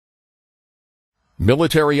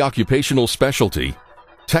Military occupational specialty,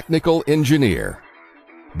 technical engineer.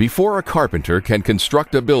 Before a carpenter can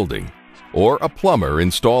construct a building, or a plumber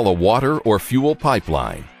install a water or fuel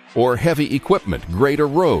pipeline, or heavy equipment grade a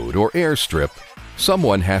road or airstrip,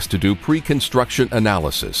 someone has to do pre-construction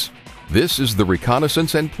analysis. This is the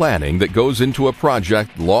reconnaissance and planning that goes into a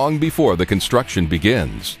project long before the construction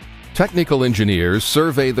begins. Technical engineers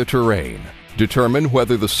survey the terrain, determine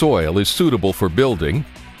whether the soil is suitable for building,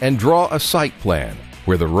 and draw a site plan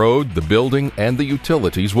where the road, the building, and the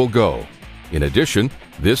utilities will go. In addition,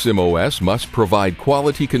 this MOS must provide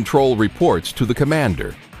quality control reports to the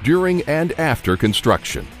commander during and after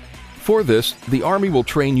construction. For this, the Army will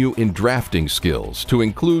train you in drafting skills to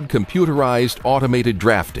include computerized automated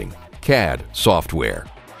drafting, CAD software,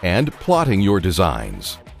 and plotting your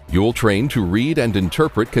designs. You'll train to read and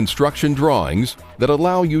interpret construction drawings that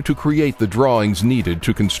allow you to create the drawings needed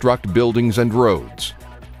to construct buildings and roads.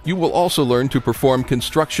 You will also learn to perform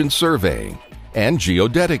construction surveying and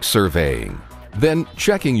geodetic surveying, then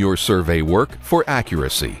checking your survey work for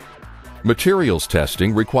accuracy. Materials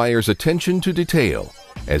testing requires attention to detail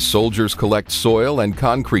as soldiers collect soil and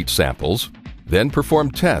concrete samples, then perform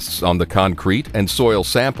tests on the concrete and soil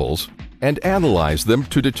samples and analyze them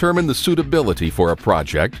to determine the suitability for a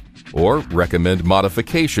project or recommend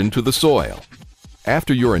modification to the soil.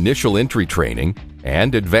 After your initial entry training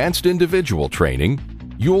and advanced individual training,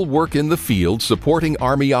 you'll work in the field supporting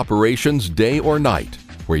Army operations day or night,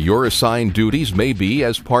 where your assigned duties may be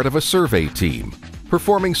as part of a survey team,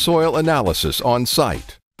 performing soil analysis on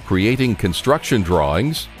site, creating construction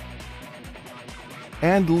drawings,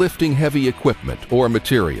 and lifting heavy equipment or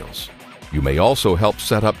materials. You may also help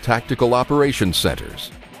set up tactical operations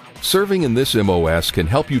centers. Serving in this MOS can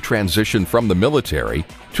help you transition from the military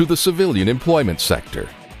to the civilian employment sector.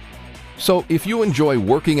 So if you enjoy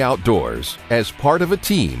working outdoors as part of a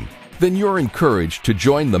team, then you're encouraged to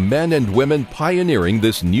join the men and women pioneering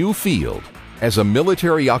this new field as a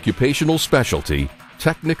military occupational specialty,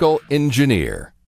 technical engineer.